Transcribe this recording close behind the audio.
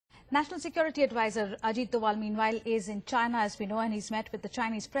National Security Adviser Ajit Doval, meanwhile, is in China, as we know, and he's met with the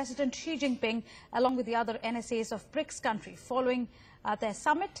Chinese President Xi Jinping, along with the other NSAs of BRICS countries, following their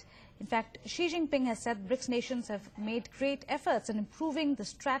summit. In fact, Xi Jinping has said BRICS nations have made great efforts in improving the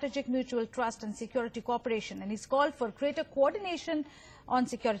strategic mutual trust and security cooperation, and he's called for greater coordination on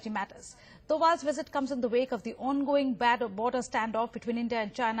security matters. Doval's visit comes in the wake of the ongoing border standoff between India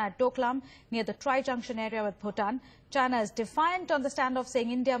and China at Doklam, near the Tri-Junction Area with Bhutan. China is defiant on the standoff, saying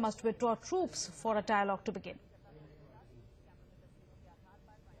India must withdraw troops for a dialogue to begin.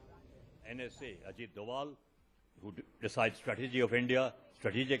 NSA Ajit Doval, who decides strategy of India,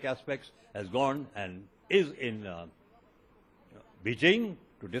 strategic aspects, has gone and is in Beijing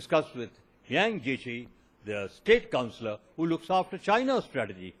to discuss with Yang Jiechi, the state councillor who looks after China's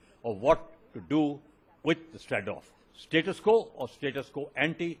strategy of what to do with the standoff. Status quo or status quo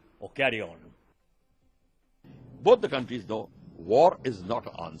ante, or carry on. Both the countries know war is not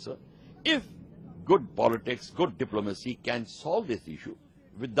an answer. If good politics, good diplomacy can solve this issue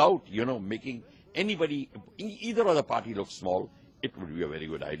without, making anybody, either other party look small, it would be a very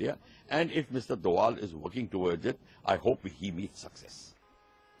good idea. And if Mr. Doval is working towards it, I hope he meets success.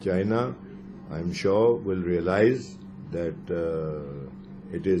 China, I'm sure, will realize that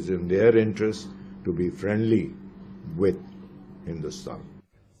it is in their interest to be friendly with Hindustan.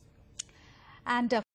 And